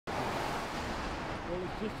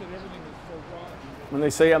it's just that everything is so broad. When they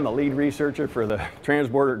say I'm the lead researcher for the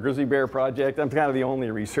Transborder Grizzly Bear Project, I'm kind of the only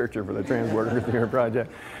researcher for the Transborder Grizzly Bear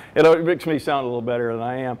Project. It makes me sound a little better than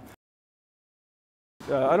I am.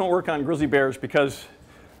 I don't work on grizzly bears because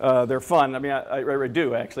they're fun. I mean, I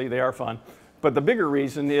do actually, they are fun. But the bigger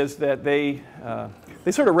reason is that they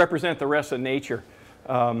sort of represent the rest of nature.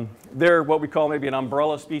 They're what we call maybe an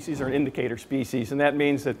umbrella species or an indicator species, and that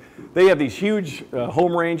means that they have these huge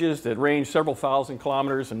home ranges that range several thousand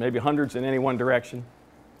kilometers and maybe hundreds in any one direction.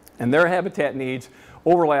 And their habitat needs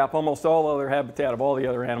overlap almost all other habitat of all the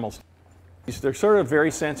other animals. They're sort of very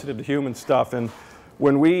sensitive to human stuff, and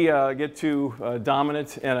when we get too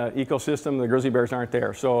dominant in an ecosystem, the grizzly bears aren't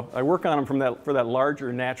there. So I work on them for that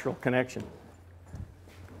larger natural connection.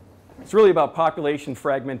 It's really about population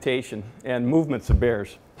fragmentation and movements of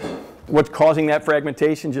bears. What's causing that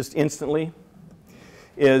fragmentation just instantly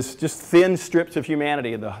is just thin strips of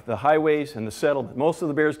humanity, the highways and the settlement. Most of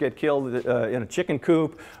the bears get killed in a chicken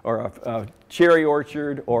coop or a cherry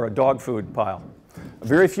orchard or a dog food pile.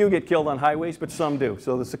 Very few get killed on highways, but some do.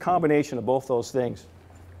 So it's a combination of both those things.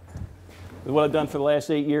 What I've done for the last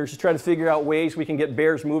 8 years is try to figure out ways we can get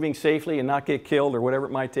bears moving safely and not get killed or whatever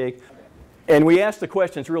it might take. And we asked the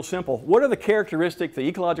question, it's real simple. What are the characteristics, the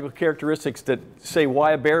ecological characteristics that say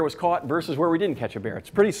why a bear was caught versus where we didn't catch a bear? It's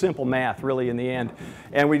pretty simple math, really, in the end.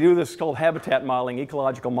 And we do this called habitat modeling,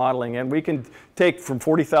 ecological modeling, and we can take from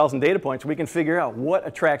 40,000 data points, we can figure out what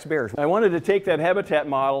attracts bears. I wanted to take that habitat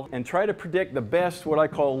model and try to predict the best, what I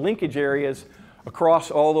call linkage areas across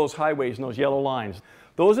all those highways and those yellow lines.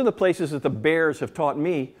 Those are the places that the bears have taught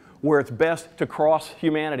me where it's best to cross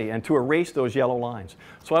humanity and to erase those yellow lines.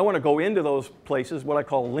 So I want to go into those places, what I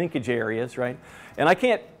call linkage areas, right? And I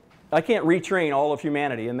can't retrain all of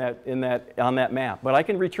humanity on that map, but I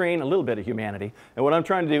can retrain a little bit of humanity. And what I'm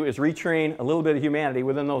trying to do is retrain a little bit of humanity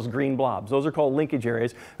within those green blobs. Those are called linkage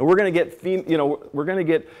areas. And we're going to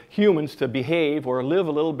get humans to behave or live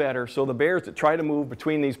a little better so the bears that try to move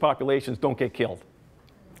between these populations don't get killed.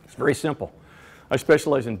 It's very simple. I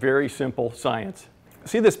specialize in very simple science.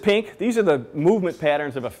 See this pink? These are the movement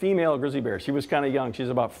patterns of a female grizzly bear. She was kind of young. She's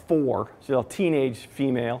about 4. She's a teenage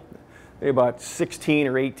female, maybe about 16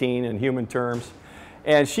 or 18 in human terms.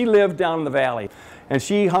 And she lived down in the valley. And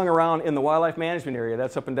she hung around in the wildlife management area.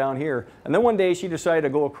 That's up and down here. And then one day she decided to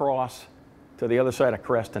go across to the other side of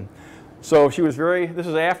Creston. So she was this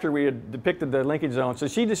is after we had depicted the linkage zone. So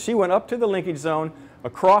she went up to the linkage zone,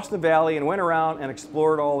 across the valley, and went around and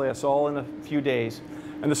explored all this, all in a few days.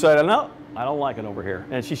 And decided, no, I don't like it over here.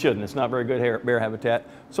 And she shouldn't. It's not very good bear habitat.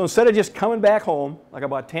 So instead of just coming back home, like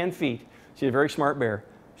about 10 feet, she's a very smart bear.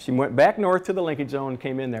 She went back north to the linkage zone and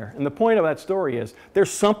came in there. And the point of that story is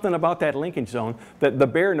there's something about that linkage zone that the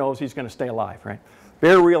bear knows he's going to stay alive, right?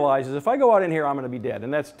 Bear realizes if I go out in here, I'm going to be dead.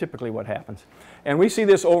 And that's typically what happens. And we see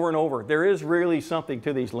this over and over. There is really something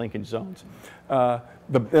to these linkage zones. And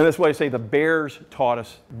that's why I say the bears taught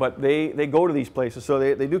us. But they go to these places, so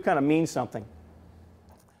they do kind of mean something.